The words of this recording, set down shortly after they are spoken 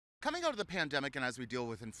Coming out of the pandemic and as we deal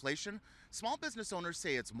with inflation, small business owners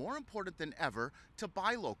say it's more important than ever to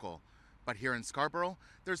buy local. But here in Scarborough,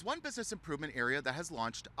 there's one business improvement area that has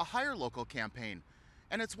launched a Hire Local campaign.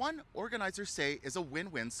 And it's one organizers say is a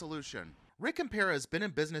win-win solution. Rick Impera has been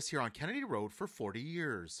in business here on Kennedy Road for 40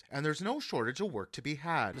 years, and there's no shortage of work to be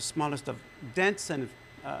had. The smallest of dents and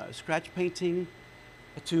scratch painting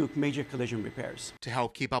to major collision repairs. To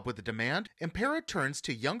help keep up with the demand, Impera turns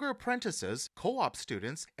to younger apprentices, co-op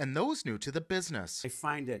students, and those new to the business. I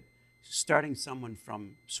find that starting someone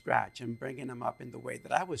from scratch and bringing them up in the way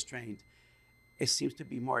that I was trained, it seems to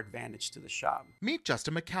be more advantage to the shop. Meet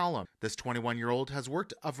Justin McCallum. This 21-year-old has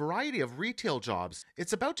worked a variety of retail jobs.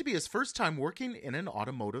 It's about to be his first time working in an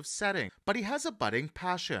automotive setting, but he has a budding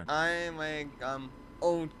passion. I like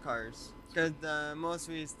old cars because most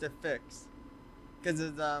we used to fix because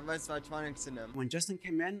there's less electronics in them. When Justin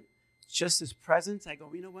came in, just his presence, I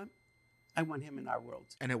go, you know what? I want him in our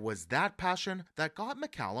world. And it was that passion that got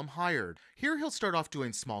McCallum hired. Here he'll start off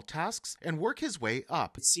doing small tasks and work his way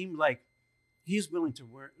up. It seemed like he's willing to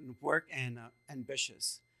work and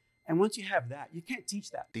ambitious. And once you have that, you can't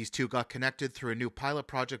teach that. These two got connected through a new pilot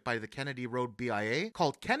project by the Kennedy Road BIA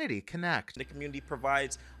called Kennedy Connect. The community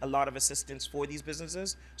provides a lot of assistance for these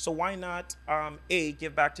businesses, so why not,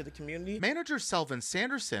 give back to the community? Manager Selvin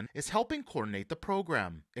Sanderson is helping coordinate the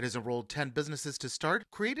program. It has enrolled 10 businesses to start,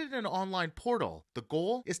 created an online portal. The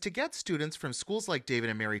goal is to get students from schools like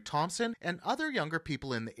David and Mary Thompson and other younger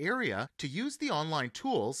people in the area to use the online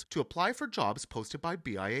tools to apply for jobs posted by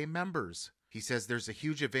BIA members. He says there's a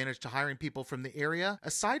huge advantage to hiring people from the area,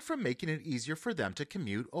 aside from making it easier for them to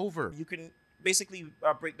commute over. You can basically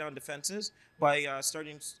break down defenses by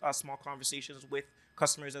starting small conversations with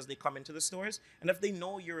customers as they come into the stores. And if they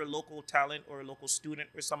know you're a local talent or a local student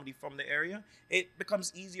or somebody from the area, it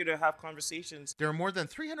becomes easier to have conversations. There are more than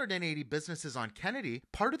 380 businesses on Kennedy,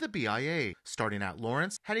 part of the BIA, starting at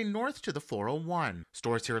Lawrence, heading north to the 401.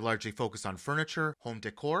 Stores here largely focus on furniture, home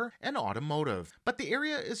decor, and automotive. But the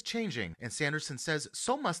area is changing, and Sanderson says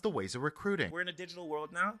so must the ways of recruiting. We're in a digital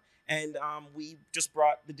world now, and we just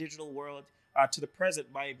brought the digital world to the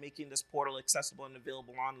present by making this portal accessible and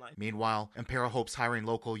available online. Meanwhile, Impera hopes hiring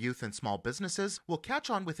local youth and small businesses will catch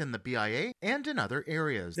on within the BIA and in other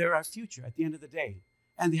areas. They're our future at the end of the day,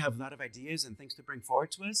 and they have a lot of ideas and things to bring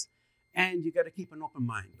forward to us, and you got to keep an open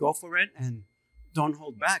mind. Go for it and don't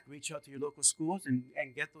hold back. Reach out to your local schools and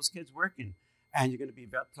get those kids working, and you're going to be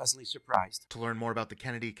pleasantly surprised. To learn more about the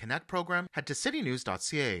Kennedy Connect program, head to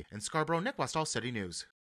citynews.ca. In Scarborough, Nick Westoll, City News.